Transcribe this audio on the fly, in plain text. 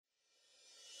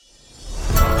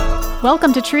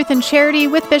Welcome to Truth and Charity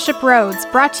with Bishop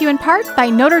Rhoades, brought to you in part by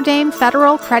Notre Dame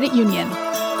Federal Credit Union.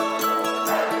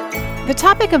 The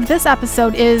topic of this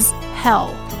episode is hell.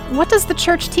 What does the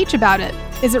church teach about it?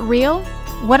 Is it real?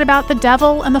 What about the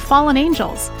devil and the fallen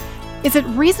angels? Is it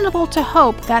reasonable to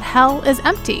hope that hell is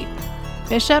empty?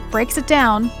 Bishop breaks it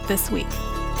down this week.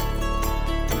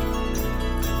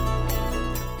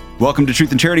 Welcome to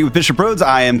Truth and Charity with Bishop Rhoades.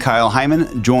 I am Kyle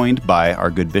Hyman, joined by our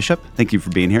good bishop. Thank you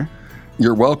for being here.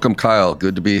 You're welcome, Kyle.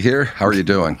 Good to be here. How are you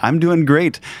doing? I'm doing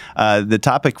great. The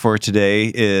topic for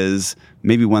today is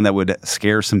maybe one that would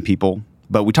scare some people,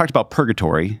 but we talked about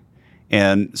purgatory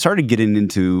and started getting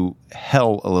into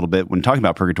hell a little bit when talking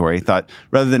about purgatory. Thought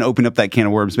rather than open up that can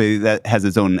of worms, maybe that has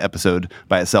its own episode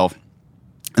by itself.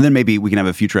 And then maybe we can have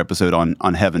a future episode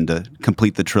on heaven to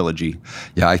complete the trilogy.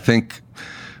 Yeah, I think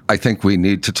we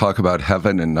need to talk about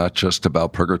heaven and not just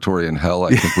about purgatory and hell.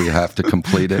 I think we have to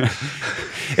complete it.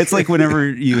 It's like whenever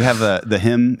you have the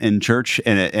hymn in church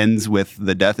and it ends with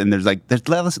the death, and there's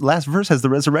last verse has the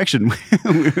resurrection.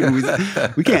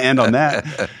 we can't end on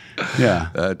that. Yeah,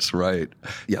 that's right.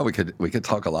 Yeah, we could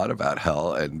talk a lot about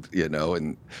hell, and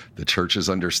and the church's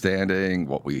understanding,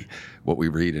 what we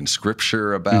read in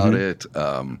Scripture about it.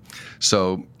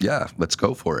 So yeah, let's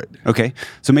go for it. Okay,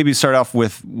 so maybe start off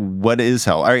with what is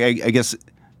hell? I guess,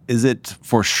 is it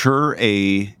for sure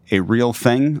a real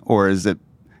thing, or is it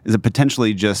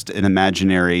potentially just an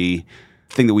imaginary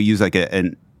thing that we use like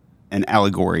an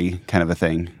allegory kind of a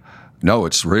thing? No,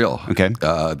 it's real. Okay.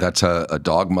 That's a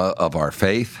dogma of our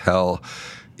faith. Hell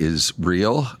is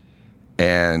real.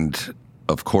 And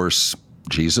of course,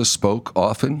 Jesus spoke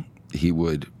often. He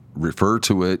would refer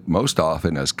to it most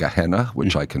often as Gehenna,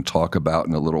 which I can talk about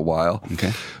in a little while.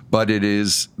 Okay. But it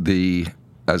is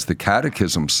as the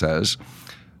Catechism says,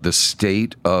 the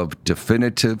state of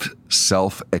definitive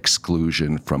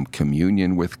self-exclusion from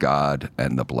communion with God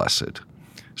and the blessed.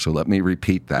 So let me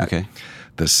repeat that. Okay.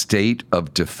 The state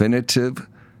of definitive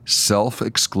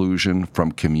self-exclusion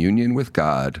from communion with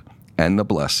God and the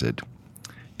blessed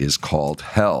is called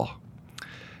hell.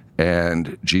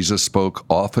 And Jesus spoke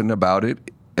often about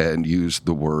it and used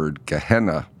the word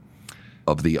Gehenna,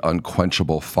 of the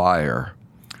unquenchable fire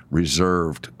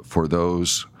reserved for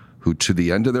those who to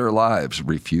the end of their lives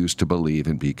refuse to believe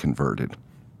and be converted,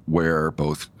 where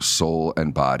both soul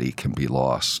and body can be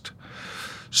lost.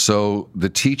 So the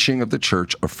teaching of the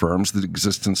church affirms the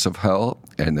existence of hell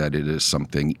and that it is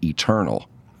something eternal.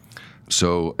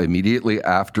 So immediately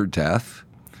after death,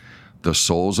 the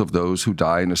souls of those who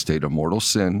die in a state of mortal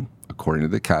sin, according to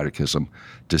the Catechism,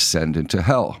 descend into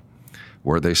hell,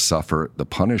 where they suffer the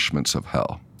punishments of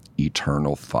hell,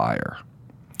 eternal fire.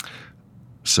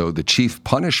 So the chief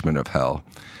punishment of hell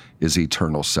is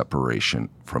eternal separation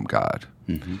from God.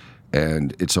 Mm-hmm.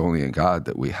 And it's only in God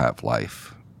that we have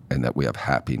life and that we have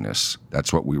happiness.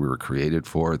 That's what we were created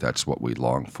for. That's what we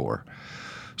long for.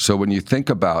 So when you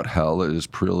think about hell, it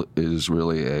is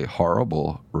really a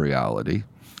horrible reality.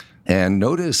 And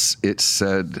notice it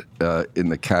said in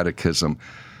the Catechism,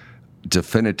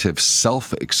 definitive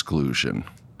self-exclusion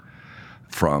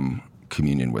from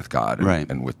communion with God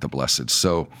and with the blessed.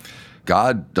 So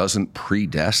God doesn't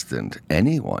predestine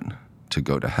anyone to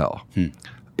go to hell.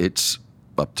 It's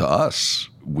up to us.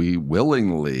 We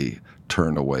willingly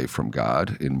turn away from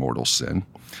God in mortal sin.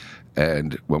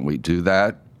 And when we do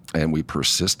that and we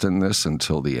persist in this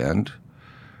until the end,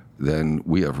 then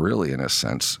we have really, in a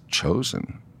sense,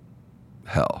 chosen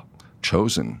hell,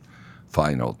 chosen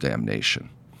final damnation.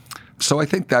 So I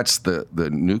think that's the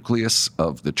nucleus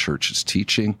of the church's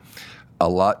teaching. A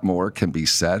lot more can be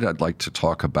said. I'd like to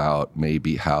talk about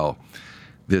maybe how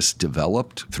this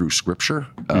developed through Scripture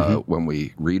when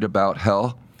we read about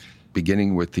hell,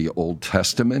 beginning with the Old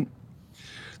Testament.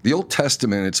 The Old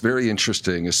Testament, it's very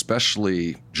interesting,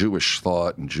 especially Jewish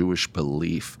thought and Jewish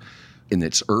belief in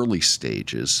its early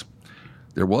stages.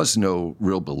 There was no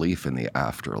real belief in the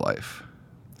afterlife.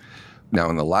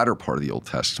 Now, in the latter part of the Old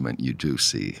Testament, you do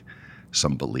see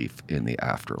some belief in the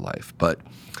afterlife. But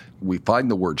we find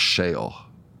the word Sheol,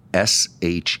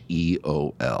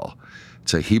 S-H-E-O-L.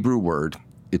 It's a Hebrew word.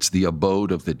 It's the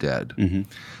abode of the dead. Mm-hmm.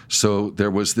 So there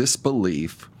was this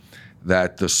belief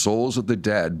that the souls of the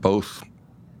dead, both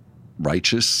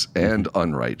righteous and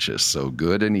unrighteous, so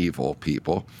good and evil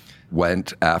people,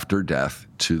 went after death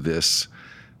to this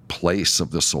place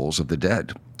of the souls of the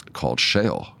dead called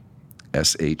Sheol,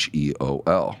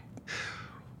 S-H-E-O-L.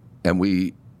 And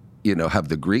we have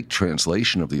the Greek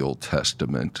translation of the Old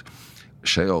Testament.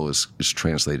 Sheol is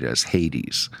translated as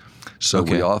Hades. So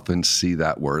we often see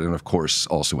that word. And of course,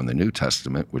 also in the New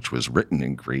Testament, which was written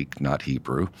in Greek, not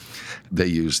Hebrew, they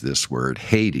use this word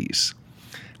Hades.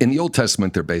 In the Old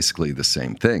Testament, they're basically the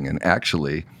same thing. And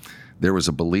actually, there was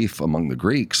a belief among the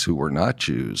Greeks who were not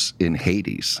Jews in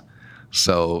Hades.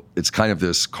 So it's kind of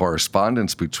this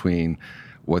correspondence between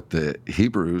what the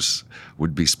Hebrews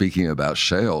would be speaking about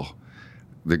Sheol.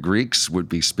 The Greeks would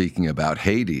be speaking about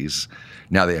Hades.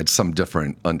 Now, they had some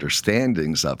different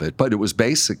understandings of it, but it was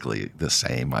basically the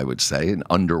same, I would say, an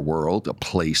underworld, a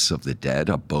place of the dead,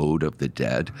 abode of the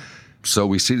dead. So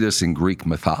we see this in Greek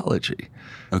mythology,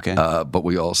 Okay. But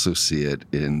we also see it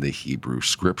in the Hebrew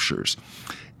scriptures.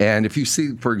 And if you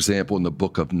see, for example, in the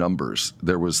book of Numbers,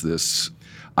 there was this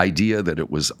idea that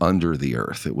it was under the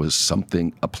earth. It was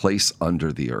something, a place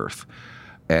under the earth.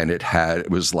 And it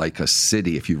was like a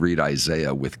city, if you read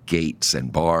Isaiah, with gates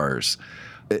and bars.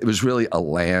 It was really a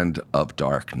land of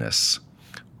darkness,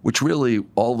 which really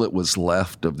all that was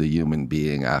left of the human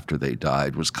being after they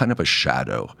died was kind of a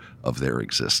shadow of their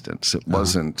existence. It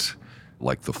wasn't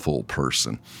like the full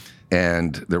person.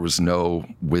 And there was no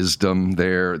wisdom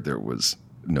there. There was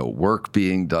no work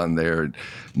being done there.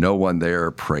 No one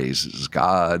there praises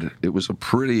God. It was a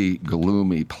pretty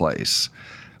gloomy place.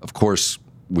 Of course,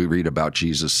 we read about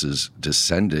Jesus'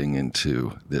 descending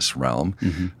into this realm.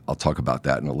 Mm-hmm. I'll talk about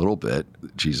that in a little bit.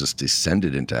 Jesus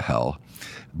descended into hell.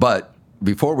 But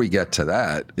before we get to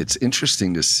that, it's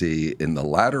interesting to see in the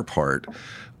latter part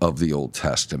of the Old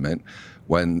Testament,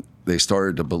 when they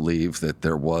started to believe that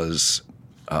there was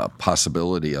a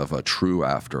possibility of a true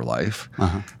afterlife,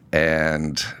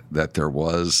 and that there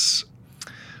was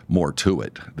more to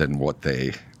it than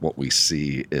what we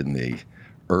see in the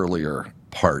earlier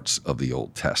parts of the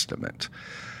Old Testament.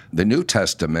 The New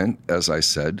Testament, as I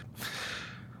said,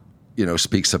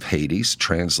 speaks of Hades,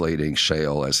 translating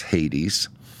Sheol as Hades.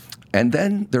 And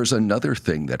then there's another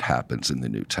thing that happens in the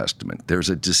New Testament. There's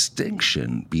a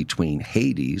distinction between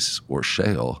Hades, or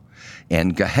Sheol,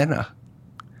 and Gehenna.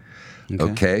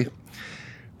 Okay?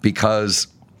 Because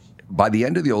by the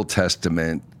end of the Old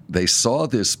Testament, they saw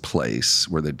this place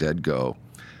where the dead go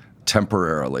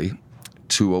temporarily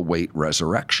to await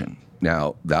resurrection.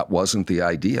 Now, that wasn't the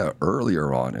idea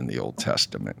earlier on in the Old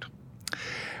Testament.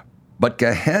 But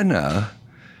Gehenna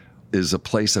is a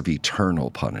place of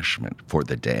eternal punishment for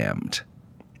the damned.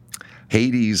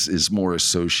 Hades is more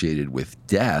associated with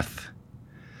death.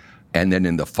 And then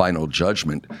in the final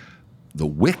judgment, the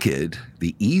wicked,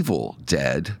 the evil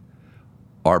dead,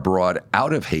 are brought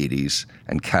out of Hades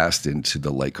and cast into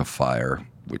the lake of fire,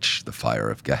 which the fire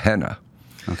of Gehenna.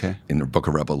 Okay. In the book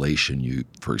of Revelation,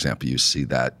 for example, you see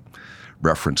that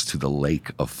reference to the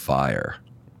lake of fire.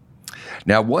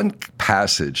 Now, one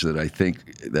passage that I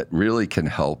think that really can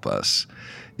help us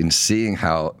in seeing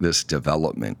how this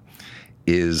development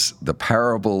is the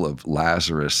parable of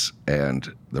Lazarus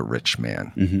and the rich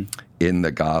man in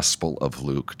the Gospel of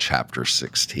Luke, chapter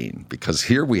 16. Because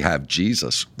here we have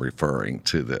Jesus referring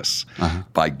to this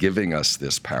by giving us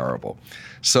this parable.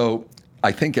 So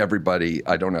I think everybody,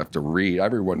 I don't have to read,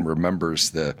 everyone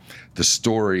remembers the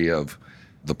story of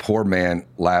the poor man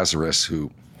Lazarus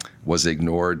who was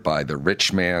ignored by the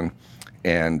rich man.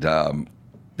 And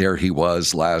there he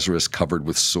was, Lazarus covered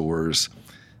with sores,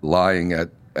 lying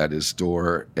at his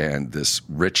door. And this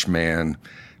rich man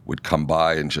would come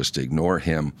by and just ignore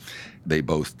him. They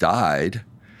both died.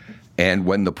 And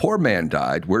when the poor man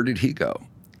died, where did he go?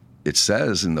 It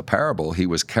says in the parable, he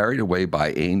was carried away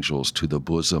by angels to the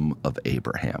bosom of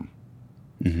Abraham.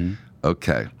 Mm-hmm.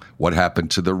 Okay, what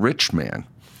happened to the rich man?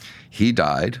 He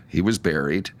died, he was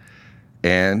buried,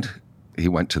 and he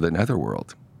went to the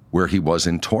netherworld, where he was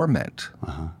in torment.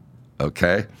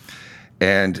 Okay?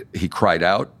 And he cried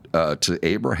out to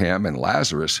Abraham and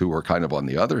Lazarus, who were kind of on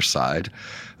the other side,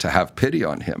 to have pity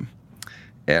on him.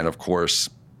 And of course,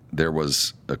 there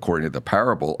was, according to the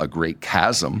parable, a great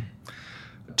chasm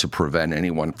to prevent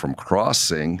anyone from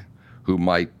crossing who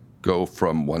might go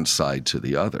from one side to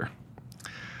the other.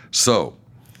 So,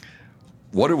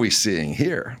 what are we seeing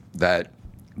here? That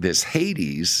this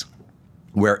Hades,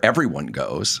 where everyone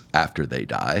goes after they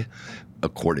die,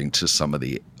 according to some of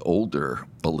the older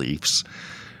beliefs,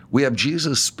 we have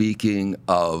Jesus speaking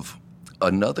of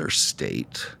another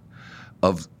state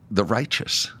of the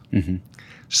righteous. Mm-hmm.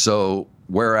 So,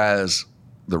 whereas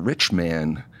the rich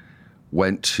man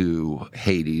went to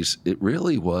Hades, it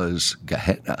really was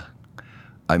Gehenna.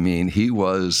 I mean, he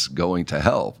was going to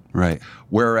hell. Right.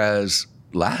 Whereas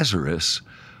Lazarus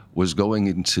was going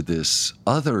into this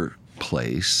other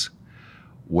place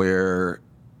where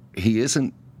he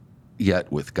isn't yet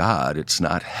with God. It's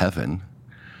not heaven,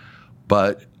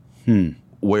 but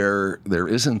where there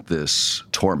isn't this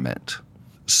torment.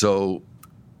 So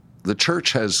the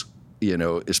church has,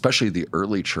 especially the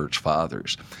early church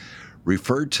fathers,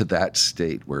 referred to that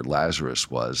state where Lazarus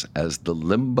was as the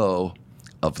limbo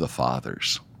of the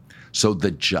fathers. So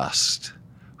the just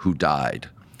who died,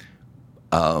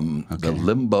 the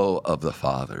limbo of the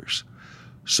fathers.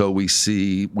 So we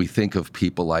think of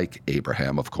people like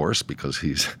Abraham, of course,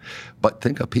 but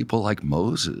think of people like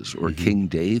Moses or King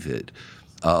David,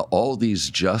 all these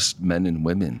just men and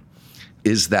women.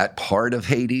 Is that part of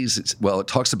Hades? It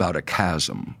talks about a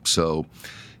chasm. So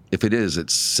if it is,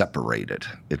 it's separated.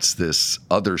 It's this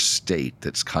other state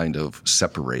that's kind of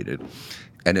separated.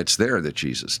 And it's there that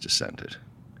Jesus descended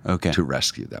to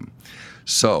rescue them.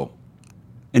 So.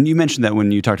 And you mentioned that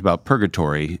when you talked about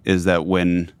purgatory, is that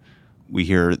when we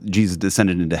hear Jesus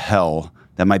descended into hell,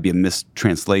 that might be a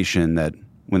mistranslation, that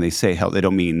when they say hell, they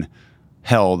don't mean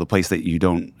hell, the place that you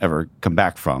don't ever come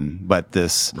back from, but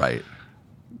this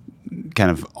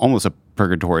kind of almost a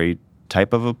purgatory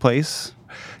type of a place.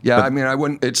 Yeah,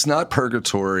 it's not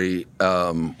purgatory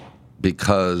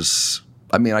because,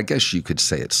 I guess you could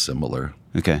say it's similar.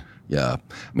 Okay. Yeah.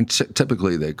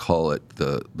 Typically they call it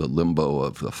the limbo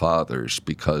of the fathers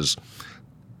because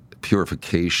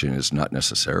purification is not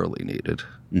necessarily needed.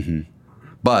 Mm-hmm.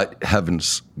 But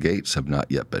heaven's gates have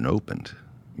not yet been opened,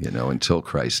 until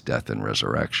Christ's death and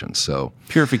resurrection. So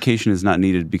purification is not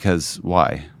needed because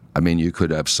why? You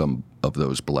could have some of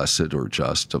those blessed or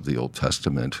just of the Old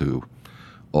Testament who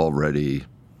already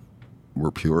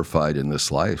were purified in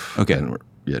this life. Okay. And,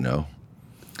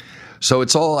 So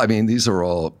it's all, these are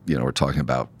all, we're talking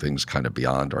about things kind of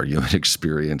beyond our human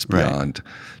experience, beyond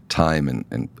time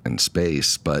and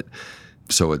space. But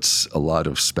so it's a lot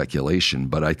of speculation.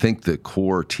 But I think the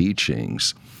core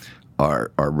teachings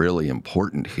are really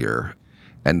important here.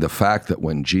 And the fact that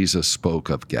when Jesus spoke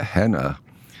of Gehenna,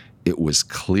 it was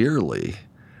clearly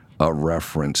a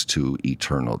reference to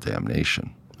eternal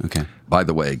damnation. Okay. By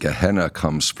the way, Gehenna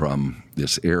comes from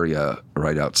this area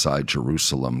right outside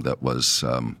Jerusalem that was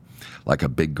like a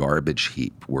big garbage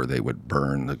heap where they would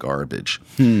burn the garbage.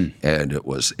 And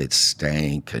it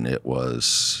stank, and it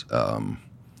was,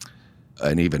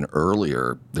 and even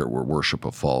earlier there were worship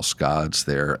of false gods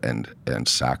there and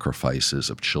sacrifices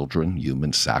of children,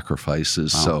 human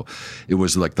sacrifices. Wow. So it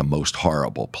was like the most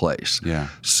horrible place. Yeah.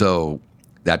 So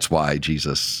that's why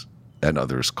Jesus and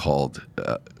others called,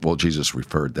 Jesus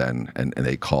referred then, and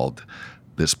they called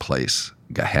this place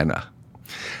Gehenna.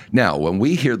 Now, when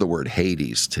we hear the word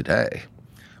Hades today,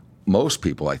 most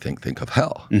people, I think of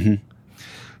hell. Mm-hmm.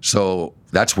 So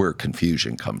that's where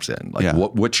confusion comes in.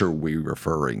 Which are we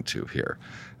referring to here?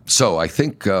 So I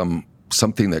think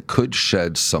something that could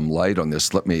shed some light on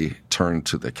this, let me turn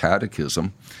to the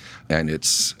Catechism, and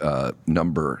it's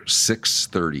number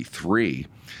 633,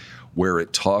 where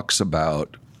it talks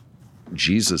about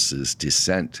Jesus's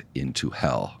descent into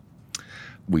hell.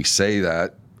 We say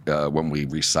that when we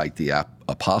recite the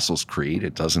Apostles' Creed.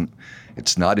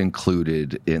 It's not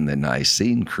included in the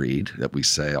Nicene Creed that we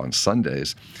say on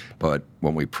Sundays, but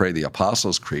when we pray the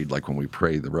Apostles' Creed, like when we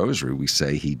pray the Rosary, we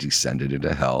say he descended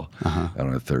into hell, and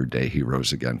on the third day he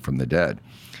rose again from the dead.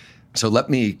 So let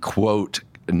me quote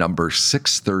number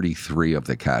 633 of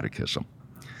the Catechism.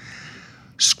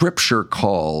 Scripture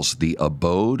calls the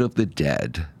abode of the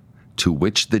dead, to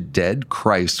which the dead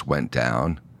Christ went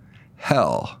down,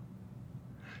 hell,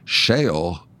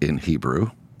 Sheol in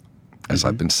Hebrew, as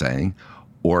I've been saying,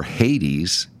 or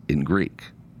Hades in Greek,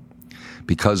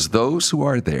 because those who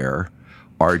are there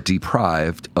are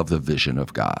deprived of the vision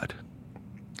of God.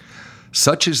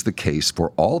 Such is the case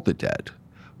for all the dead,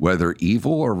 whether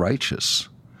evil or righteous,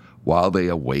 while they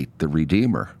await the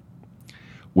Redeemer,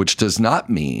 which does not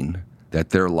mean that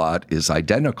their lot is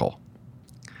identical,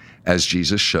 as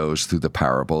Jesus shows through the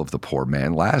parable of the poor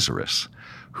man Lazarus,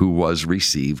 who was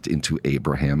received into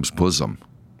Abraham's bosom.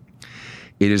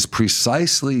 It is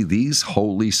precisely these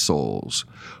holy souls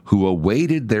who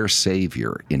awaited their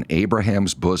Savior in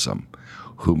Abraham's bosom,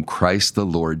 whom Christ the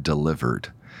Lord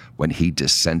delivered when he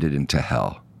descended into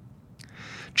hell.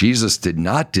 Jesus did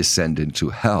not descend into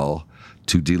hell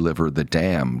to deliver the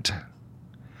damned,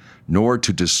 nor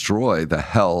to destroy the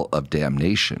hell of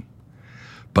damnation,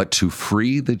 but to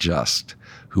free the just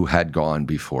who had gone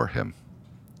before him.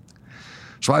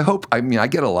 So I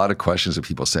get a lot of questions of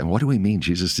people saying, what do we mean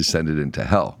Jesus descended into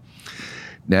hell?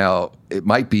 Now, it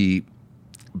might be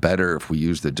better if we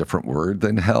used a different word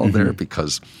than hell there,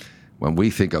 because when we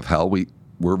think of hell,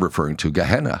 we're referring to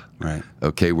Gehenna. Right.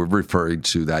 Okay, we're referring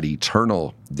to that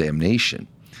eternal damnation.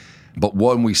 But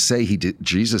when we say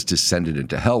Jesus descended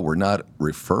into hell, we're not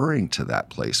referring to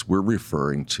that place. We're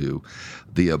referring to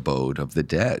the abode of the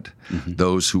dead,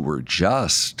 those who were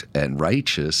just and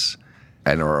righteous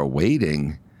and are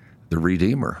awaiting the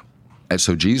Redeemer. And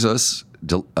so Jesus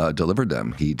delivered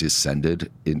them. He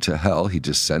descended into hell. He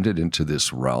descended into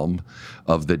this realm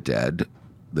of the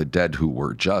dead who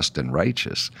were just and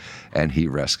righteous, and he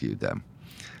rescued them.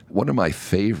 One of my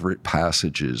favorite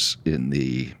passages in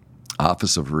the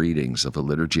Office of Readings of the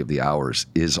Liturgy of the Hours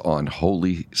is on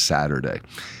Holy Saturday.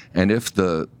 And if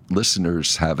the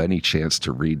listeners have any chance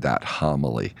to read that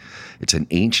homily, it's an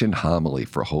ancient homily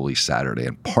for Holy Saturday,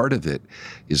 and part of it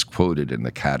is quoted in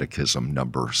the Catechism,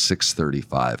 number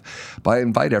 635. But I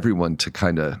invite everyone to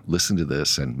kind of listen to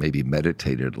this and maybe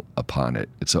meditate upon it.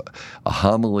 It's a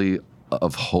homily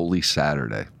of Holy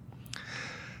Saturday.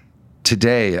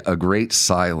 Today, a great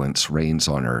silence reigns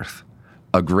on earth,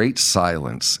 a great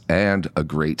silence and a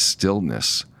great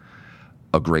stillness.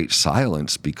 A great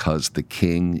silence because the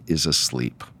King is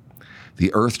asleep.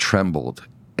 The earth trembled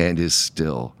and is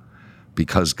still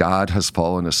because God has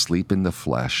fallen asleep in the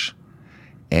flesh,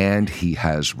 and he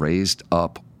has raised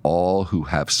up all who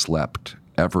have slept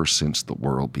ever since the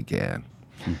world began.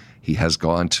 He has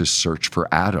gone to search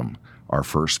for Adam, our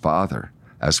first father,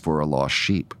 as for a lost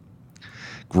sheep.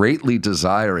 Greatly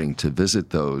desiring to visit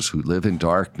those who live in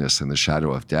darkness and the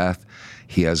shadow of death,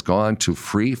 he has gone to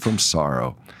free from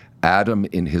sorrow Adam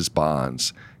in his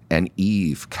bonds, and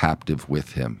Eve captive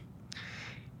with him.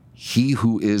 He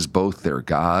who is both their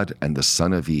God and the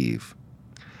son of Eve.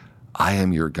 I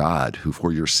am your God, who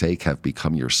for your sake have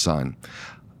become your son.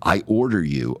 I order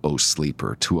you, O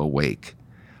sleeper, to awake.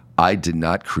 I did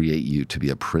not create you to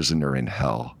be a prisoner in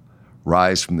hell.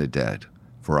 Rise from the dead,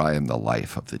 for I am the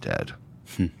life of the dead.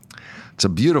 It's a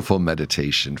beautiful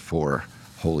meditation for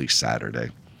Holy Saturday.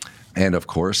 And of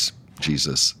course,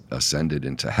 Jesus ascended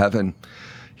into heaven.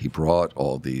 He brought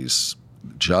all these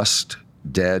just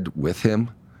dead with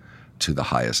him to the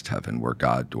highest heaven where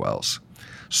God dwells.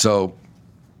 So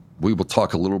we will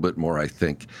talk a little bit more, I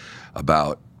think,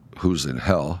 about who's in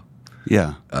hell.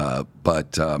 Yeah.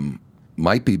 But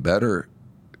might be better,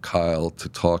 Kyle, to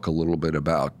talk a little bit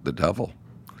about the devil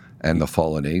and the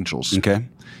fallen angels. Okay.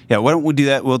 Yeah, why don't we do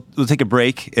that? We'll take a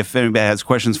break. If anybody has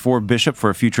questions for Bishop for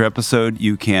a future episode,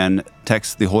 you can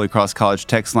text the Holy Cross College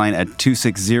text line at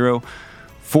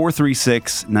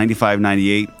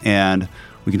 260-436-9598, and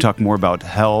we can talk more about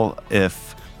hell,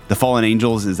 if the fallen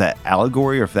angels is that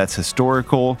allegory or if that's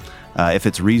historical, if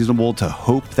it's reasonable to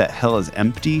hope that hell is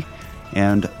empty,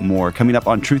 and more. Coming up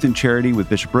on Truth and Charity with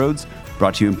Bishop Rhoades,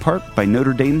 brought to you in part by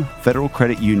Notre Dame Federal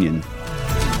Credit Union.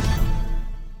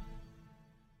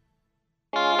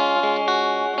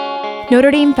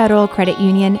 Notre Dame Federal Credit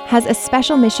Union has a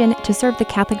special mission to serve the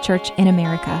Catholic Church in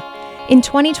America. In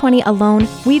 2020 alone,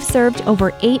 we've served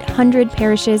over 800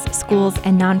 parishes, schools,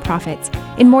 and nonprofits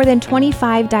in more than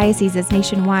 25 dioceses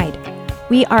nationwide.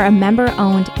 We are a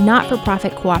member-owned,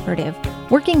 not-for-profit cooperative,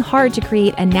 working hard to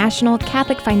create a national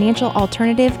Catholic financial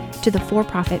alternative to the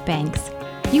for-profit banks.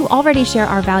 You already share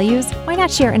our values, why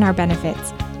not share in our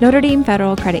benefits? Notre Dame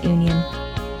Federal Credit Union.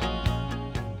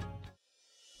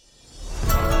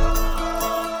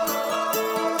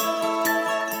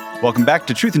 Welcome back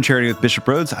to Truth and Charity with Bishop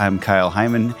Rhoades. I'm Kyle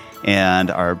Hyman,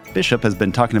 and our bishop has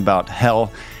been talking about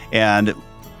hell. And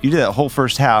you did that whole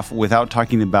first half without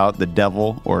talking about the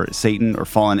devil or Satan or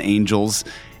fallen angels.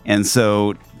 And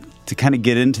so to kind of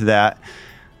get into that,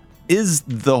 is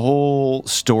the whole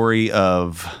story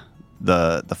of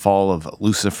the fall of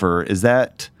Lucifer, is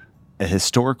that a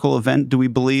historical event, do we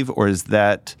believe, or is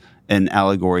that an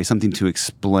allegory, something to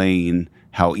explain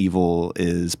how evil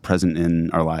is present in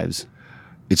our lives?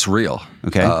 It's real.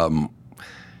 Okay.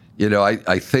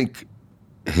 I think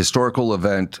historical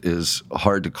event is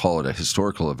hard to call it a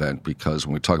historical event because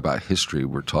when we talk about history,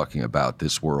 we're talking about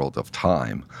this world of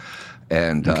time.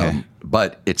 And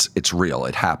but it's real.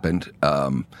 It happened.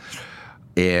 And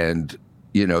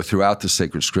throughout the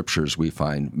sacred scriptures, we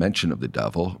find mention of the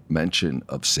devil, mention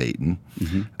of Satan,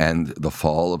 and the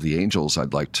fall of the angels.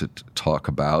 I'd like to talk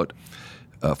about.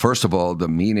 First of all, the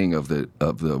meaning of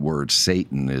the word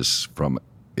Satan is from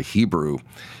the Hebrew.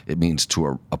 It means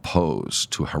to oppose,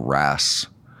 to harass,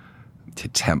 to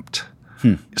tempt.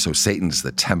 So Satan's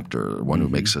the tempter, the one who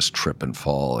makes us trip and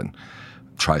fall and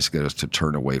tries to get us to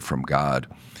turn away from God.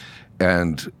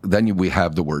 And then we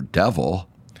have the word devil,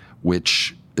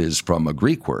 which is from a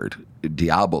Greek word,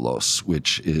 diabolos,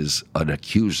 which is an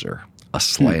accuser, a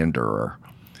slanderer.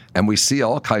 And we see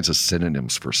all kinds of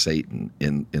synonyms for Satan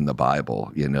in the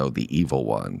Bible, the evil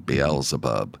one,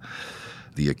 Beelzebub,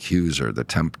 the accuser, the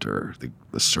tempter,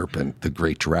 the serpent, the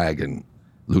great dragon,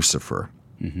 Lucifer.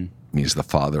 He's the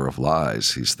father of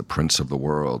lies. He's the prince of the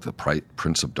world, the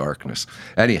prince of darkness.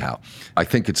 Anyhow, I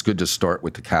think it's good to start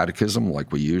with the catechism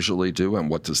like we usually do. And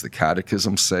what does the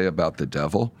catechism say about the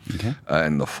devil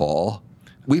and the fall?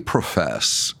 We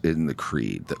profess in the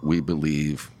Creed that we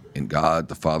believe in God,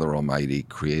 the Father Almighty,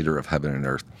 creator of heaven and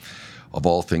earth, of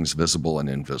all things visible and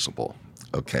invisible.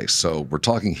 Okay, so we're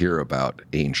talking here about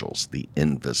angels, the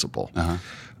invisible.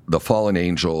 The fallen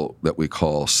angel that we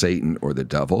call Satan or the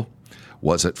devil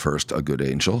was at first a good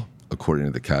angel, according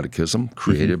to the Catechism,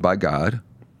 created by God.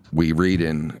 We read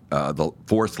in the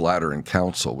Fourth Lateran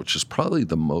Council, which is probably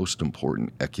the most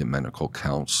important ecumenical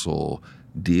council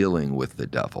dealing with the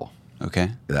devil.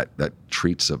 Okay. That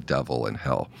treats of devil and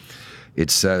hell. It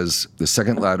says, the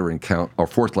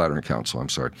Fourth Lateran Council,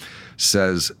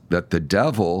 says that the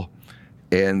devil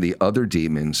and the other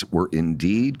demons were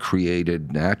indeed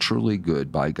created naturally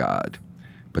good by God,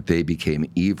 but they became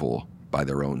evil by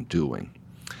their own doing.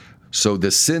 So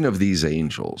the sin of these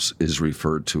angels is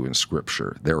referred to in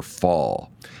Scripture, their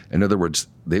fall. In other words,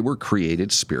 they were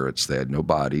created spirits, they had no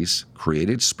bodies,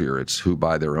 created spirits who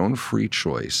by their own free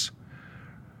choice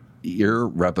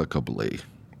irrevocably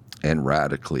and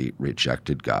radically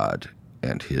rejected God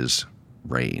and his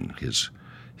reign,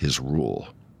 his rule.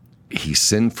 He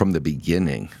sinned from the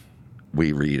beginning,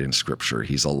 we read in Scripture.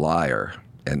 He's a liar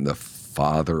and the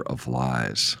father of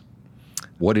lies.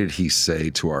 What did he say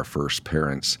to our first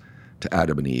parents, to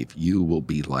Adam and Eve? You will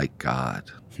be like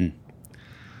God.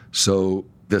 So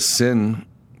the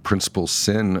principal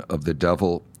sin of the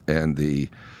devil and the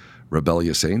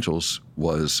rebellious angels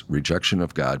was rejection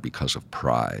of God because of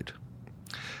pride.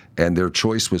 And their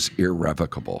choice was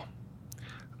irrevocable.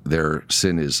 Their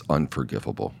sin is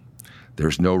unforgivable.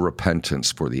 There's no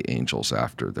repentance for the angels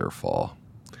after their fall,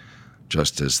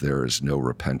 just as there is no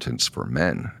repentance for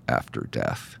men after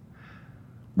death.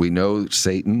 We know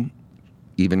Satan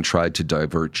even tried to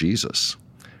divert Jesus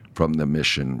from the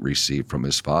mission received from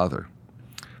his Father.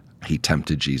 He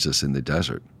tempted Jesus in the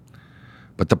desert.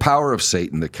 But the power of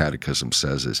Satan, the Catechism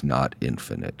says, is not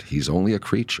infinite. He's only a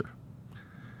creature.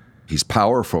 He's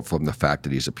powerful from the fact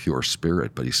that he's a pure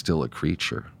spirit, but he's still a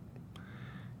creature.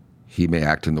 He may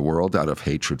act in the world out of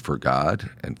hatred for God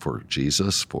and for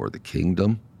Jesus, for the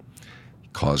kingdom,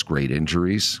 cause great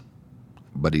injuries,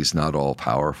 but he's not all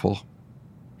powerful.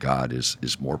 God is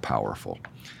more powerful.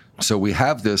 So we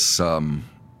have this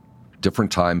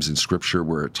different times in Scripture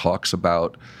where it talks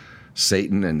about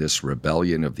Satan and this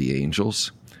rebellion of the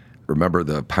angels. Remember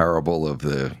the parable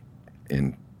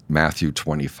in Matthew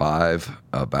 25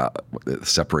 about the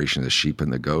separation of the sheep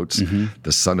and the goats?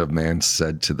 The Son of Man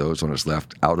said to those on his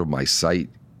left, out of my sight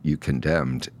you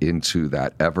condemned, into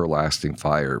that everlasting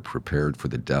fire prepared for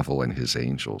the devil and his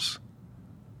angels.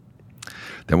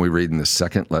 Then we read in the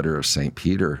second letter of St.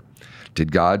 Peter,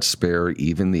 did God spare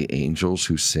even the angels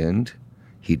who sinned?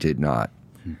 He did not.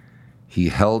 He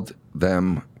held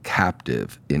them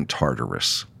captive in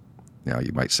Tartarus. Now,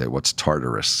 you might say, what's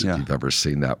Tartarus? Yeah. If you've ever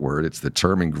seen that word, it's the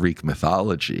term in Greek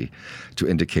mythology to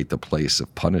indicate the place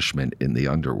of punishment in the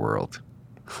underworld.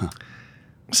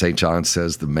 St. John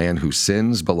says the man who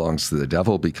sins belongs to the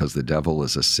devil because the devil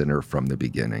is a sinner from the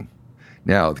beginning.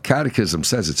 Now, the Catechism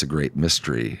says it's a great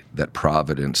mystery that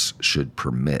providence should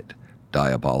permit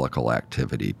diabolical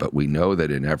activity, but we know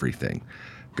that in everything,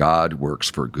 God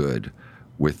works for good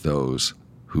with those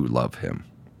who love him.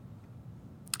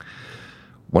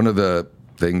 One of the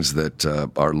things that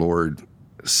our Lord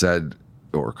said,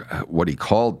 or what he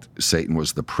called Satan,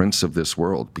 was the prince of this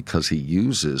world, because he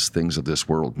uses things of this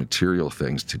world, material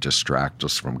things, to distract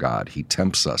us from God. He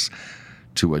tempts us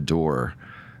to adore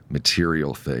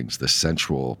material things, the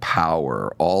sensual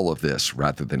power, all of this,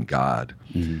 rather than God.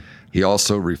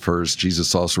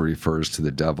 Jesus also refers to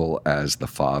the devil as the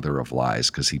father of lies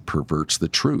because he perverts the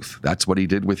truth. That's what he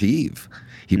did with Eve.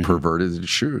 He perverted the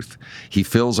truth. He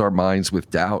fills our minds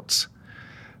with doubts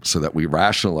so that we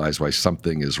rationalize why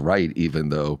something is right, even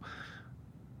though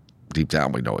deep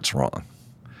down we know it's wrong.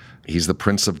 He's the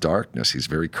prince of darkness. He's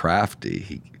very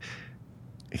crafty.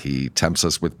 He tempts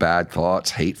us with bad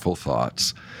thoughts, hateful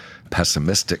thoughts,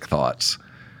 pessimistic thoughts.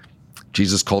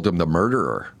 Jesus called him the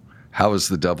murderer. How is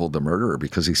the devil the murderer?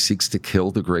 Because he seeks to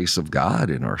kill the grace of God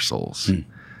in our souls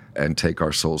and take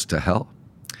our souls to hell.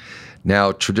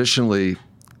 Now, traditionally,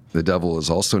 the devil is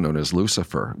also known as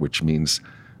Lucifer, which means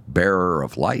bearer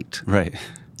of light. Right.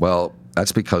 Well,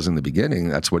 that's because in the beginning,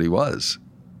 that's what he was.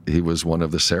 He was one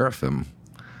of the seraphim,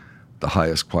 the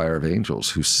highest choir of angels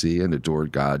who see and adore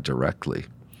God directly.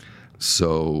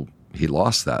 So he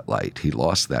lost that light. He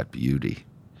lost that beauty.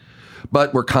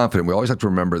 But we're confident. We always have to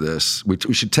remember this. We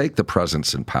should take the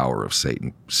presence and power of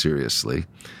Satan seriously.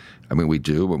 I mean, we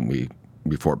do when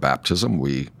before baptism,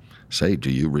 we say, do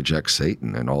you reject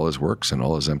Satan and all his works and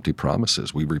all his empty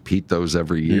promises? We repeat those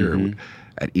every year.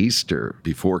 at Easter,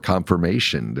 before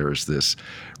confirmation, there's this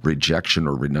rejection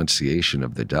or renunciation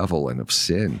of the devil and of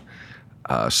sin.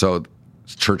 So the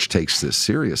church takes this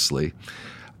seriously,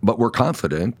 but we're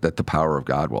confident that the power of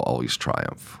God will always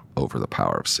triumph over the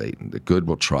power of Satan. That good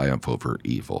will triumph over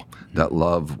evil. That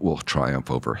love will triumph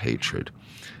over hatred.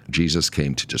 Jesus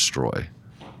came to destroy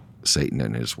Satan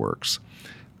and his works.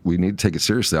 We need to take it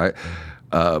seriously.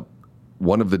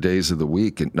 One of the days of the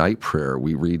week at night prayer,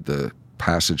 we read the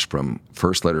passage from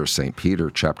First Letter of St. Peter,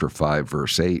 chapter 5,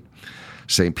 verse 8.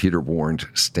 St. Peter warned,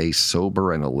 "Stay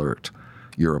sober and alert.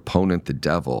 Your opponent, the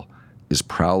devil, is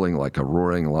prowling like a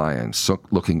roaring lion,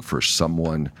 looking for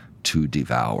someone to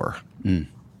devour."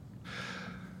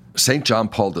 St. John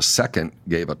Paul II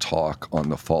gave a talk on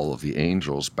the fall of the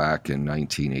angels back in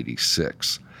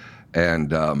 1986.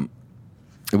 And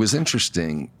it was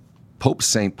interesting. Pope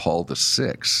St. Paul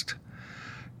VI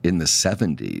in the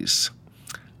 70s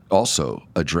also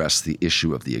addressed the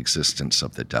issue of the existence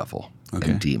of the devil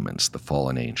and demons, the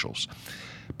fallen angels.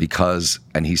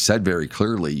 And he said very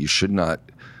clearly, you should not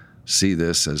see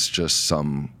this as just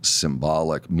some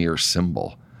symbolic, mere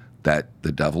symbol, that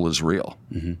the devil is real,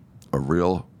 a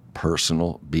real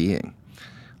personal being.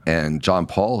 And John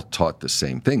Paul taught the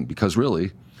same thing because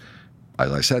really,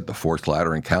 as I said, the Fourth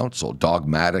Lateran Council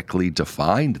dogmatically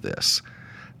defined this,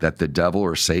 that the devil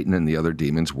or Satan and the other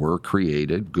demons were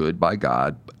created good by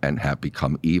God and have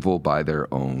become evil by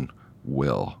their own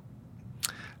will.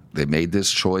 They made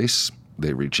this choice.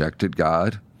 They rejected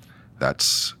God.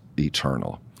 That's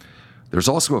eternal. There's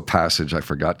also a passage I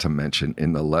forgot to mention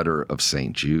in the letter of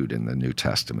St. Jude in the New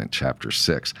Testament, chapter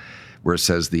 6, where it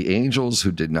says, "The angels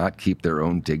who did not keep their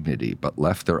own dignity but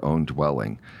left their own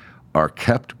dwelling are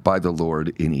kept by the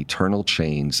Lord in eternal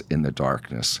chains in the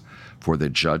darkness for the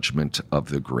judgment of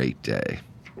the great day."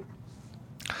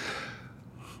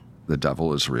 The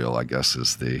devil is real, I guess,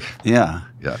 is the... Yeah.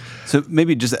 Yeah. So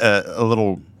maybe just a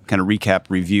little kind of recap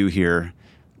review here.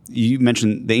 You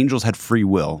mentioned the angels had free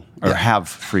will, or have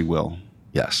free will.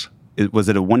 Yes. Was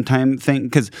it a one-time thing?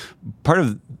 Because part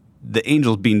of the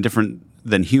angels being different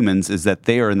than humans is that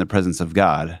they are in the presence of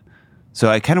God. So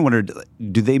I kind of wondered,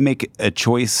 do they make a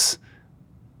choice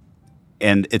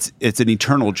and it's an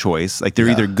eternal choice? Like they're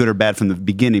either good or bad from the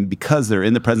beginning because they're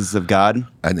in the presence of God.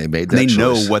 And they made that choice. They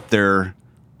know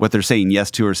what they're saying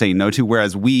yes to or saying no to,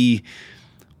 whereas we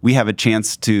have a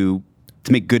chance to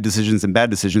make good decisions and bad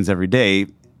decisions every day,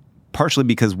 partially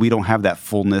because we don't have that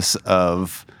fullness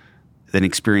of an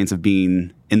experience of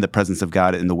being in the presence of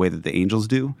God in the way that the angels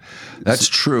do. That's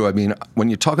true. I mean, when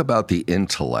you talk about the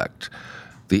intellect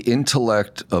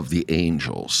of the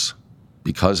angels,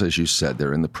 because as you said,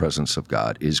 they're in the presence of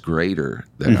God, is greater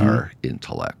than our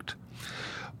intellect.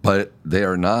 But they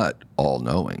are not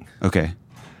all-knowing. Okay.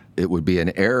 It would be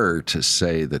an error to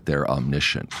say that they're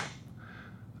omniscient,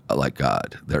 like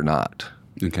God. They're not.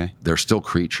 Okay. They're still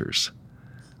creatures.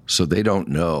 So they don't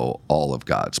know all of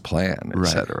God's plan, et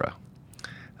cetera.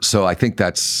 So I think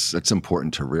that's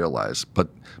important to realize. But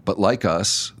like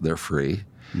us, they're free.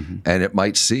 And it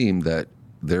might seem that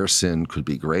their sin could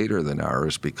be greater than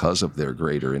ours because of their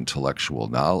greater intellectual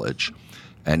knowledge.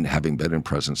 And having been in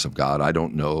presence of God, I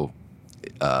don't know.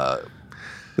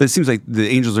 It seems like the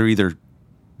angels are either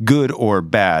good or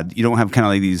bad. You don't have kind of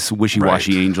like these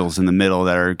wishy-washy angels in the middle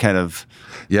that are kind of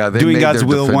doing God's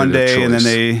will one day choice. And then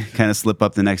they kind of slip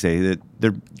up the next day.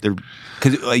 They're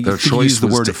because their choice use the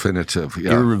was word definitive,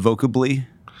 irrevocably.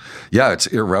 Yeah, it's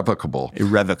irrevocable.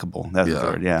 Irrevocable. That's the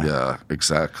word. Yeah. Yeah,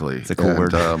 exactly. It's a cool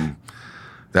word.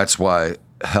 That's why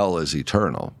hell is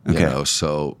eternal. You know,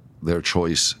 so their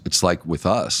choice. It's like with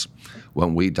us,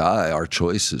 when we die, our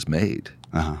choice is made.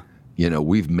 You know,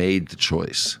 we've made the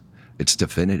choice. It's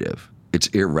definitive. It's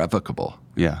irrevocable.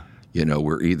 Yeah. You know,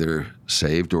 we're either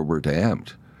saved or we're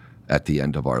damned at the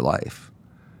end of our life.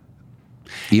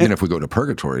 Even if we go to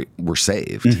purgatory, we're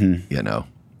saved, you know.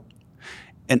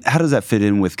 And how does that fit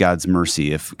in with God's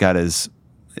mercy? If God is,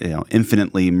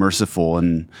 infinitely merciful,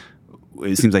 and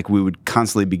it seems like we would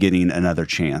constantly be getting another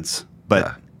chance.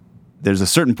 But there's a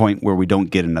certain point where we don't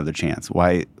get another chance.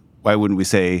 Why wouldn't we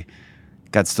say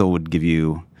God still would give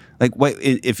you, like,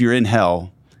 if you're in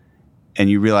hell and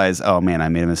you realize, oh man, I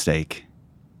made a mistake,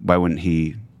 why wouldn't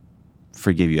he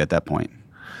forgive you at that point?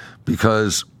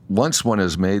 Because once one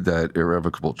has made that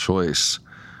irrevocable choice,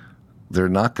 they're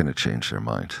not going to change their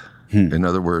mind. In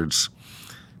other words,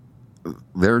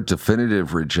 their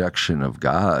definitive rejection of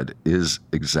God is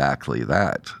exactly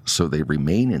that. So they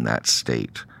remain in that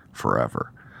state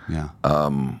forever. Yeah.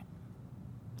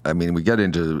 I mean, we get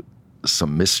into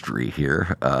some mystery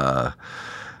here. I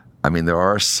mean, there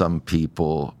are some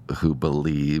people who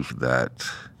believe that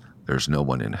there's no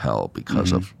one in hell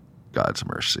because of God's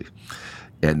mercy.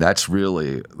 And that's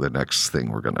really the next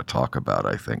thing we're going to talk about,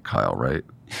 I think, Kyle, right?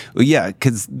 Well, yeah,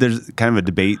 because there's kind of a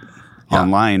debate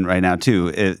online right now, too.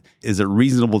 Is it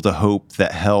reasonable to hope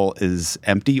that hell is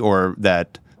empty or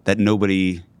that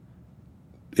nobody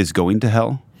is going to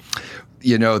hell?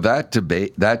 You know, that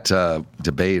debate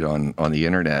on the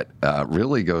internet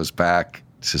really goes back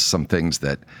to some things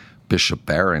that Bishop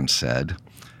Barron said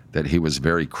that he was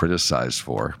very criticized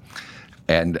for.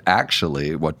 And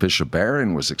actually, what Bishop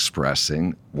Barron was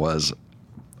expressing was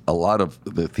a lot of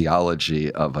the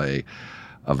theology of a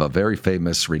very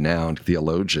famous, renowned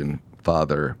theologian,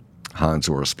 Father Hans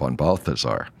Urs von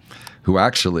Balthasar, who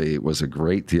actually was a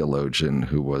great theologian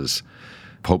who was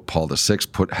Pope Paul VI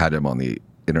had him on the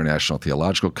International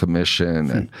Theological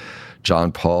Commission, and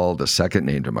John Paul II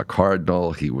named him a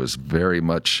cardinal. He was very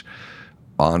much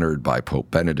honored by Pope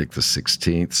Benedict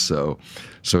XVI.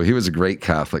 So he was a great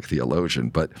Catholic theologian,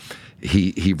 but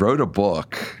he wrote a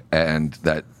book and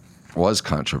that was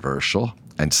controversial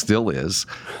and still is,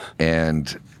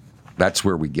 and that's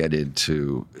where we get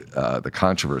into the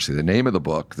controversy. The name of the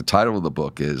book, the title of the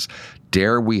book is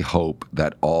 "Dare We Hope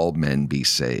That All Men Be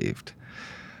Saved?"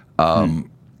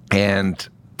 And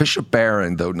Bishop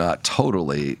Barron, though not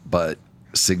totally, but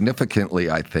significantly,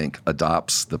 I think,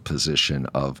 adopts the position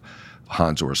of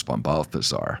Hans Urs von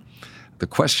Balthasar. The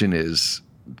question is,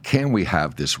 can we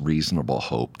have this reasonable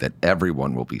hope that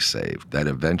everyone will be saved, that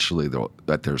eventually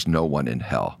that there's no one in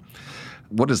hell?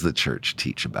 What does the church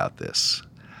teach about this?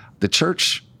 The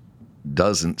church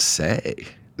doesn't say.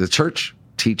 The church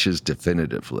teaches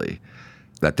definitively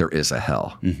that there is a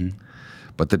hell. Mm-hmm.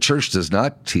 But the church does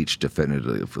not teach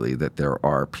definitively that there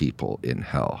are people in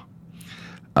hell.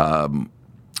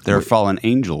 There are fallen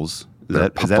angels. Is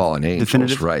that fallen angels,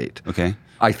 definitive? Right. Okay.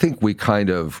 I think we kind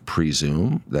of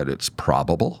presume that it's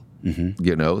probable,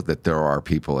 that there are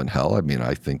people in hell. I mean,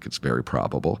 I think it's very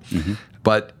probable. Mm-hmm.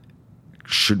 But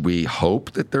should we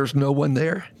hope that there's no one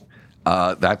there?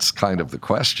 That's kind of the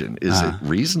question. Is it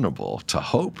reasonable to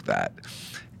hope that?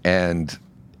 And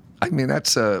I mean,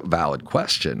 that's a valid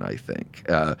question, I think.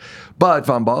 But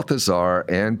von Balthasar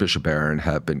and Bishop Barron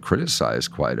have been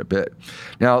criticized quite a bit.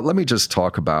 Now, let me just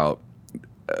talk about,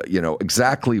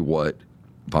 exactly what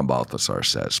von Balthasar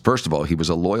says. First of all, he was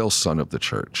a loyal son of the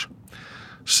church.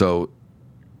 So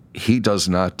he does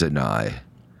not deny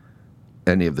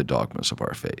any of the dogmas of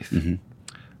our faith. Mm-hmm.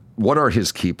 What are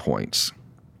his key points?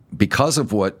 Because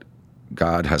of what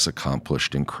God has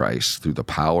accomplished in Christ through the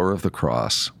power of the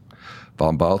cross,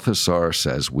 von Balthasar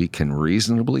says we can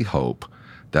reasonably hope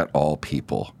that all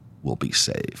people will be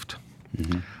saved.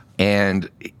 Mm-hmm. And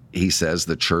he says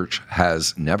the church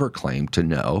has never claimed to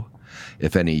know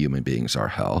if any human beings are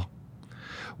hell,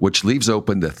 which leaves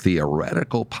open the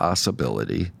theoretical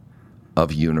possibility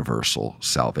of universal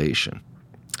salvation.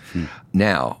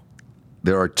 Now,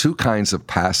 there are two kinds of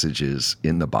passages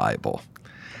in the Bible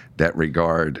that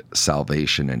regard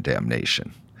salvation and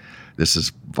damnation. This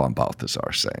is von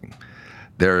Balthasar saying.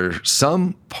 There are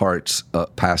some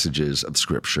passages of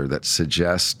Scripture that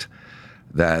suggest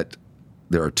that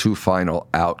there are two final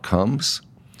outcomes,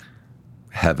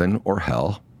 heaven or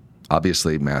hell.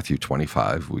 Obviously, Matthew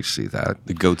 25, we see that.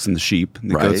 The goats and the sheep.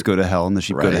 The goats go to hell and the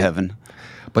sheep go to heaven.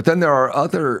 But then there are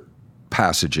other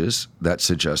passages that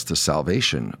suggest the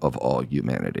salvation of all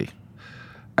humanity.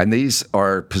 And these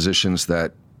are positions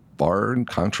that are in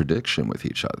contradiction with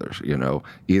each other.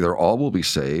 Either all will be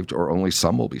saved or only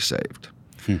some will be saved.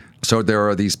 So there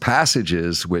are these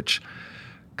passages which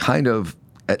kind of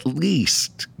at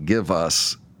least give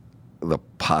us the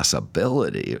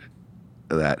possibility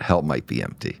that hell might be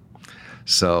empty.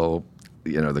 So,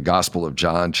 the Gospel of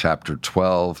John, chapter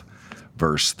 12,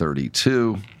 verse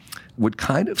 32, would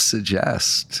kind of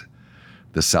suggest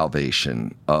the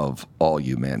salvation of all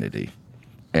humanity.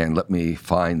 And let me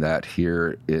find that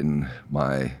here in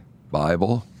my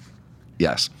Bible.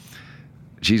 Yes.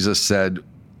 Jesus said,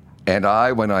 "And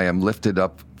I, when I am lifted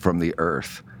up from the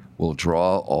earth, will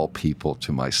draw all people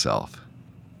to myself."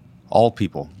 All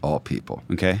people. All people.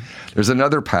 Okay. There's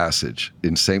another passage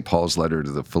in St. Paul's letter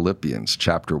to the Philippians,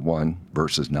 chapter 1,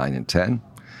 verses 9 and 10.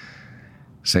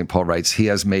 St. Paul writes, "He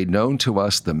has made known to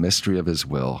us the mystery of his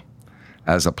will,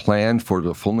 as a plan for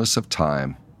the fullness of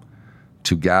time,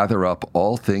 to gather up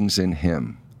all things in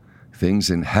him,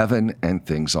 things in heaven and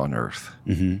things on earth."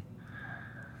 Mm-hmm.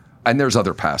 And there's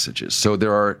other passages. So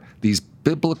there are these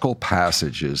biblical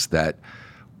passages that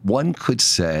one could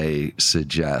say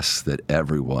suggests that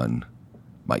everyone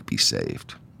might be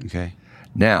saved. Okay.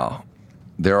 Now,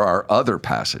 there are other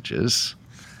passages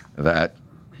that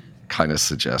kind of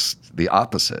suggest the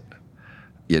opposite.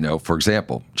 For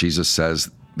example, Jesus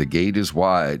says The gate is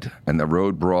wide and the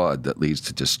road broad that leads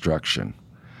to destruction,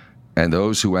 and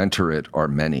those who enter it are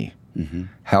many.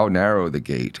 How narrow the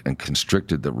gate and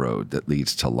constricted the road that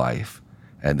leads to life,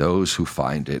 and those who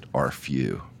find it are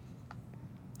few.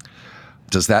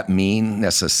 Does that mean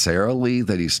necessarily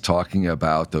that he's talking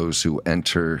about those who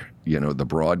enter, the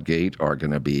broad gate are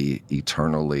going to be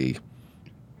eternally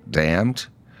damned?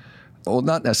 Well,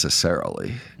 not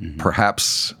necessarily.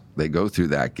 Perhaps they go through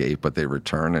that gate, but they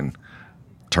return and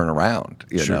turn around,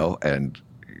 and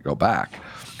go back.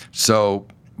 So,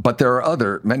 but there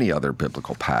are many other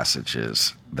biblical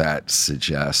passages that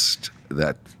suggest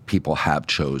that people have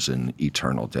chosen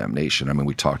eternal damnation. I mean,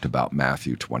 we talked about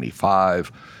Matthew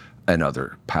 25 and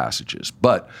other passages,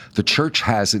 but the church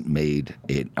hasn't made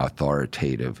an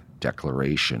authoritative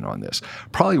declaration on this.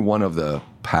 Probably one of the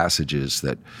passages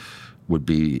that would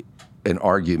be an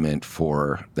argument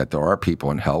for that there are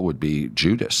people in hell would be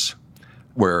Judas,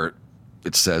 where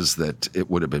it says that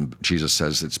it would have been, Jesus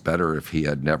says it's better if he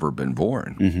had never been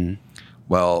born.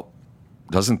 Well,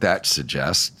 doesn't that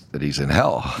suggest that he's in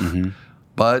hell?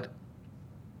 But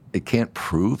it can't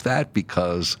prove that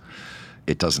because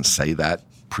it doesn't say that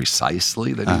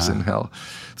precisely that he's in hell.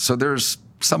 So there's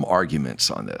some arguments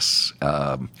on this.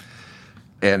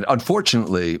 And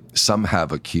unfortunately, some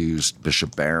have accused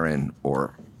Bishop Barron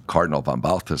or Cardinal von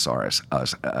Balthasar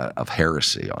of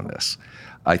heresy on this.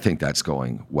 I think that's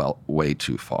going way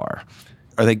too far.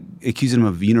 Are they accusing him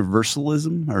of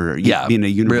universalism or being a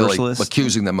universalist? Really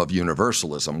accusing them of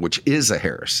universalism, which is a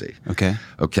heresy.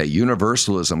 Okay.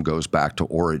 Universalism goes back to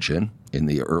Origen in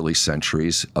the early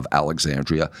centuries of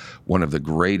Alexandria, one of the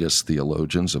greatest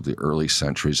theologians of the early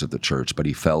centuries of the church, but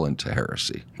he fell into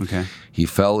heresy. Okay. He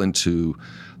fell into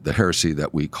the heresy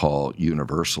that we call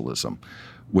universalism,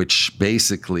 which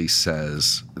basically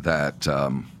says that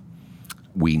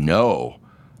we know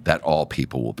that all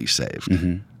people will be saved.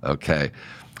 Okay?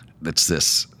 It's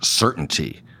this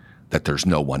certainty that there's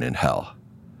no one in hell,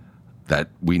 that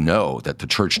we know that the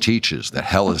church teaches that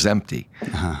hell is empty.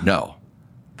 No,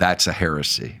 that's a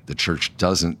heresy. The church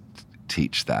doesn't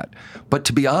teach that. But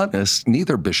to be honest,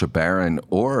 neither Bishop Barron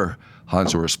or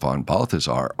Hans Urs von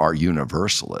Balthasar are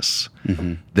universalists.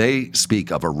 They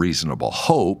speak of a reasonable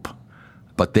hope,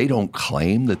 but they don't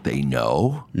claim that they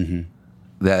know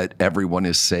that everyone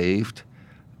is saved.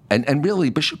 And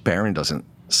really, Bishop Barron doesn't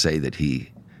say that he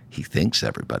thinks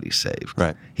everybody's saved.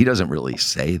 Right. He doesn't really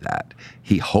say that.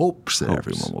 He hopes that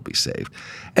everyone will be saved.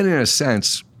 And in a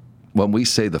sense, when we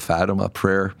say the Fatima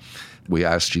prayer, we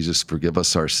ask Jesus, forgive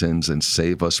us our sins and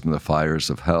save us from the fires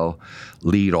of hell.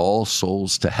 Lead all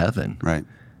souls to heaven. Right.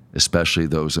 Especially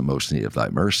those in most need of thy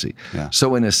mercy. Yeah.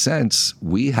 So in a sense,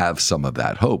 we have some of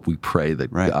that hope. We pray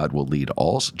that God will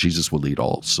Jesus will lead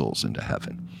all souls into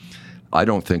heaven. I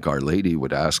don't think Our Lady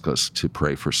would ask us to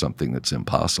pray for something that's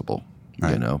impossible,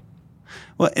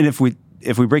 Well, and if we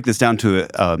break this down to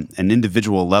an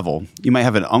individual level, you might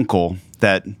have an uncle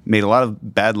that made a lot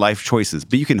of bad life choices,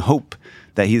 but you can hope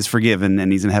that he is forgiven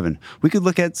and he's in heaven. We could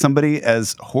look at somebody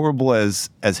as horrible as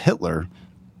Hitler,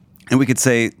 and we could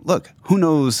say, look, who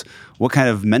knows what kind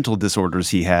of mental disorders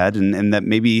he had, and that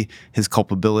maybe his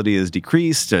culpability is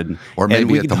decreased. Or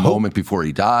maybe at the moment before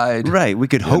he died. Right. We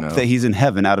could hope that he's in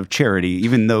heaven out of charity,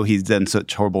 even though he's done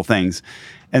such horrible things.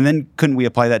 And then couldn't we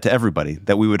apply that to everybody,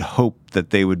 that we would hope that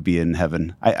they would be in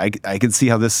heaven? I can see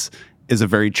how this is a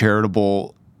very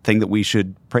charitable thing that we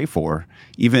should pray for,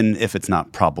 even if it's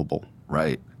not probable.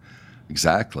 Right.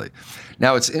 Exactly.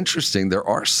 Now, it's interesting. There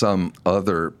are some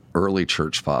other early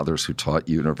church fathers who taught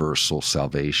universal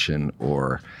salvation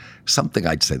or something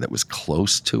I'd say that was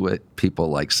close to it. People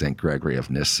like St. Gregory of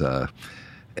Nyssa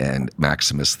and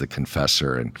Maximus the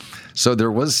Confessor. And so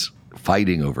there was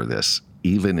fighting over this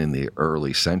even in the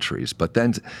early centuries. But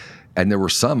then, and there were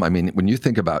some, I mean, when you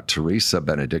think about Teresa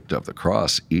Benedicta of the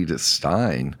Cross, Edith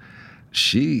Stein,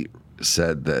 she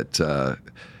said that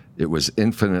it was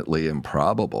infinitely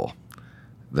improbable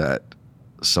that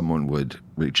someone would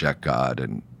reject God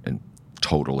and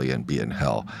totally and be in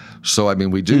hell. So, I mean,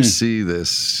 we do see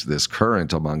this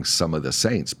current among some of the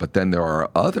saints, but then there are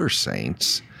other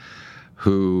saints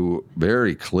who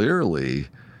very clearly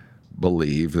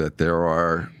believe that there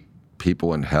are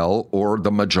people in hell, or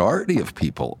the majority of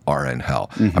people are in hell.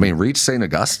 I mean, read St.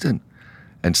 Augustine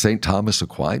and St. Thomas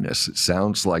Aquinas. It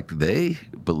sounds like they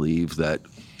believe that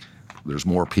there's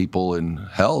more people in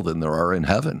hell than there are in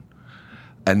heaven.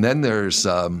 And then there's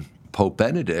Pope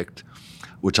Benedict,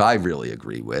 which I really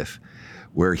agree with,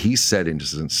 where he said in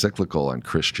his encyclical on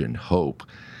Christian hope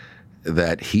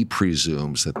that he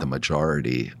presumes that the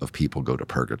majority of people go to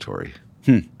purgatory.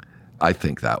 I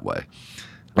think that way,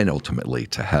 and ultimately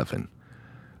to heaven.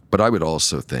 But I would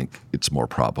also think it's more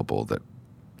probable that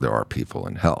there are people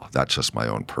in hell. That's just my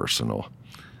own personal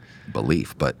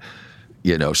belief. But,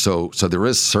 so there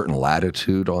is certain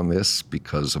latitude on this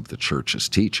because of the church's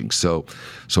teaching. So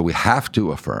we have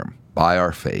to affirm by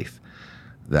our faith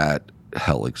that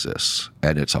hell exists,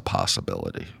 and it's a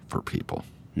possibility for people.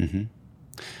 Mm-hmm.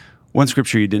 One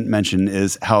scripture you didn't mention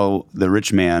is how the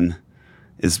rich man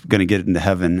is going to get into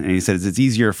heaven. And he says it's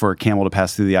easier for a camel to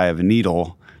pass through the eye of a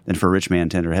needle than for a rich man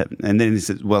to enter heaven. And then he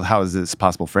says, well, how is this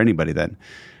possible for anybody then?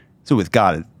 So with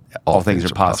God, all things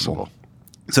are possible.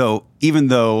 So even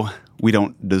though we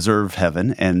don't deserve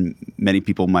heaven, and many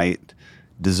people might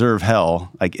deserve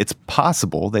hell, like it's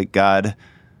possible that God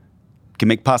can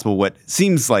make possible what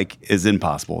seems like is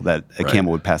impossible, that a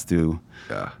camel would pass through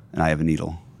an eye of a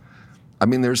needle. I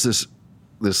mean, there's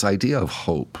this idea of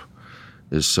hope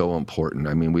is so important.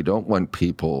 I mean, we don't want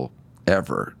people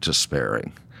ever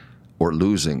despairing or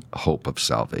losing hope of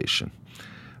salvation.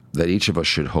 That each of us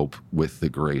should hope with the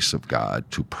grace of God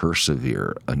to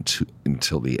persevere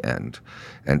until the end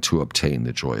and to obtain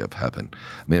the joy of heaven.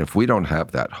 I mean, if we don't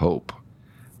have that hope,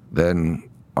 then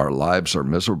our lives are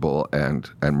miserable, and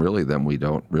really then we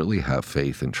don't really have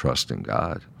faith and trust in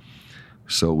God.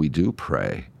 So we do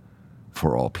pray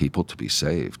for all people to be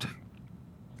saved,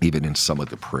 even in some of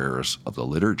the prayers of the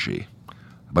liturgy.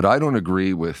 But I don't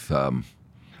agree with,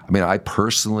 I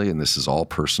personally, and this is all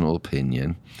personal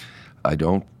opinion, I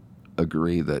don't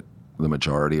agree that the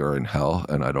majority are in hell,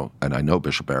 and I know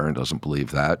Bishop Barron doesn't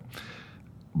believe that,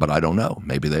 but I don't know.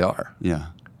 Maybe they are. Yeah.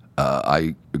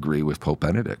 I agree with Pope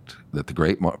Benedict that the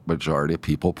great majority of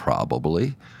people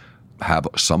probably have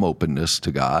some openness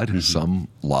to God, some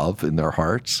love in their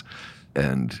hearts,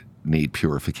 and need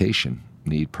purification,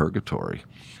 need purgatory.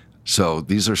 So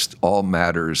these are all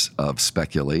matters of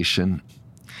speculation.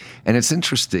 And it's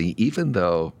interesting, even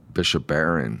though Bishop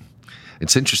Barron,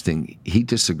 it's interesting, he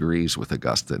disagrees with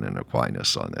Augustine and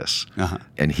Aquinas on this.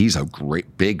 And he's a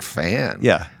great big fan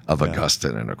of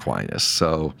Augustine and Aquinas.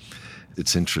 So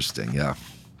it's interesting,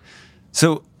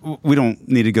 So we don't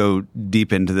need to go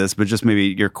deep into this, but just maybe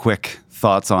your quick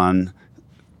thoughts on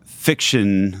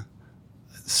fiction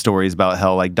stories about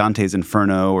hell, like Dante's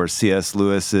Inferno or C.S.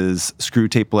 Lewis's Screw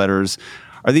Tape Letters.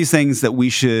 Are these things that we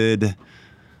should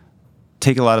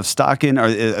take a lot of stock in? Are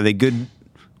they good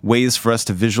ways for us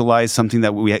to visualize something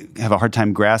that we have a hard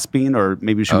time grasping, or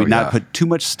maybe should we not put too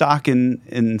much stock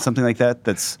in something like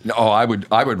that? No, I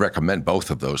would recommend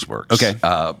both of those works. Okay,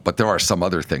 but there are some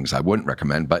other things I wouldn't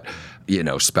recommend. But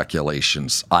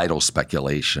speculations, idle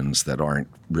speculations that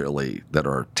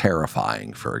are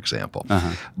terrifying, for example.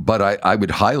 But I would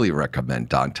highly recommend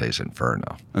Dante's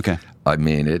Inferno. Okay, I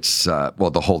mean it's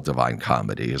the whole Divine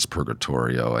Comedy, his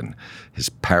Purgatorio, and his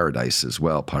Paradise as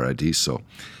well, Paradiso.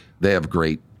 They have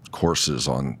great courses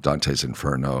on Dante's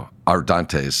Inferno, or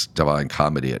Dante's Divine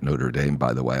Comedy at Notre Dame,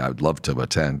 by the way. I would love to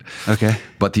attend. Okay.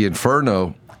 But the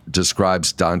Inferno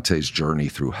describes Dante's journey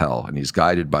through hell, and he's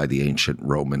guided by the ancient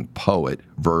Roman poet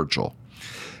Virgil.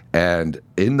 And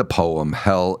in the poem,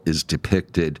 hell is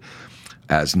depicted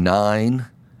as 9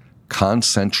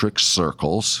 concentric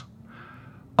circles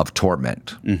of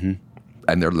torment, and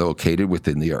they're located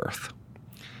within the earth.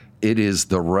 It is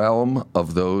the realm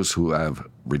of those who have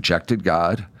rejected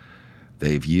God.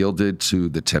 They've yielded to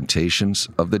the temptations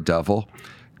of the devil,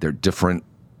 their different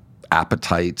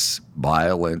appetites,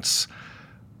 violence,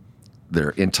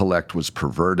 their intellect was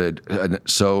perverted. And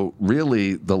so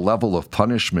really the level of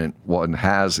punishment one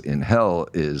has in hell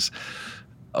is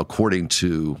according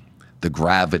to the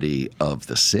gravity of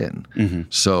the sin.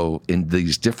 So in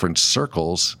these different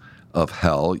circles of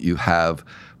hell, you have,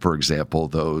 for example,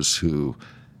 those who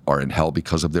are in hell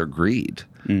because of their greed,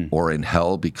 or in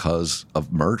hell because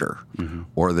of murder,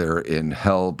 or they're in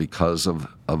hell because of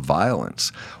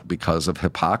violence, because of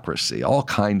hypocrisy, all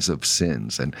kinds of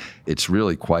sins. And it's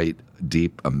really quite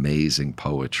deep, amazing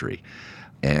poetry.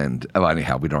 And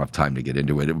anyhow, we don't have time to get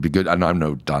into it. It would be good, and I'm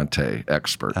no Dante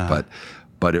expert,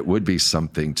 but it would be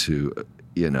something to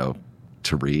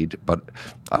read. But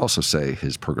I also say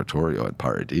his Purgatorio and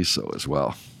Paradiso as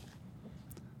well.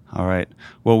 All right.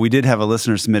 Well, we did have a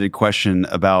listener submitted question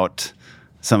about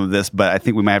some of this, but I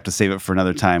think we might have to save it for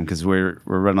another time because we're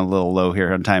running a little low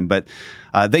here on time. But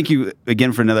thank you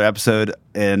again for another episode,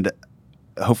 and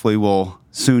hopefully we'll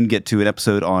soon get to an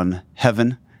episode on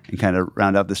heaven and kind of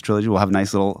round out this trilogy. We'll have a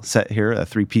nice little set here, a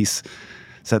 3-piece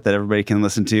set that everybody can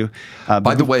listen to.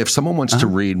 By the way, if someone wants to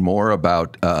read more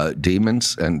about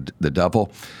demons and the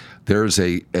devil, There's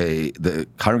the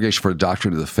Congregation for the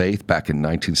Doctrine of the Faith back in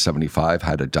 1975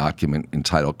 had a document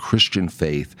entitled Christian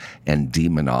Faith and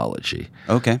Demonology.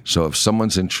 Okay. So if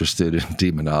someone's interested in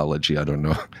demonology, I don't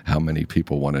know how many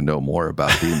people want to know more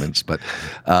about demons, but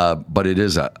it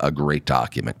is a great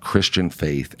document, Christian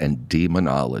Faith and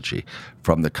Demonology,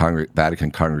 from the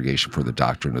Vatican Congregation for the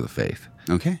Doctrine of the Faith.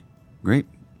 Okay, great.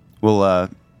 We'll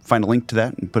find a link to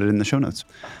that and put it in the show notes.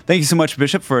 Thank you so much,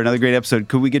 Bishop, for another great episode.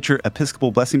 Could we get your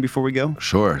Episcopal blessing before we go?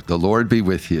 Sure. The Lord be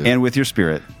with you. And with your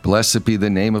spirit. Blessed be the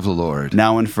name of the Lord.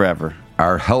 Now and forever.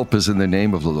 Our help is in the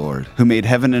name of the Lord, who made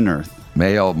heaven and earth.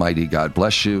 May Almighty God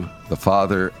bless you, the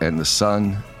Father and the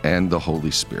Son and the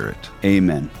Holy Spirit.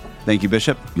 Amen. Thank you,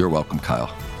 Bishop. You're welcome,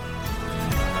 Kyle.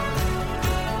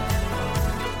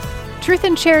 Truth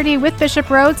and Charity with Bishop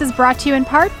Rhoades is brought to you in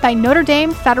part by Notre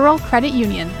Dame Federal Credit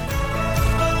Union.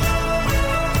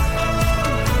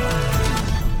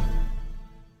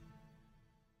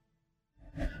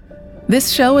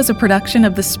 This show is a production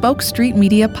of the Spoke Street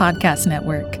Media Podcast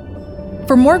Network.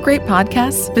 For more great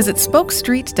podcasts, visit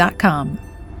spokestreet.com.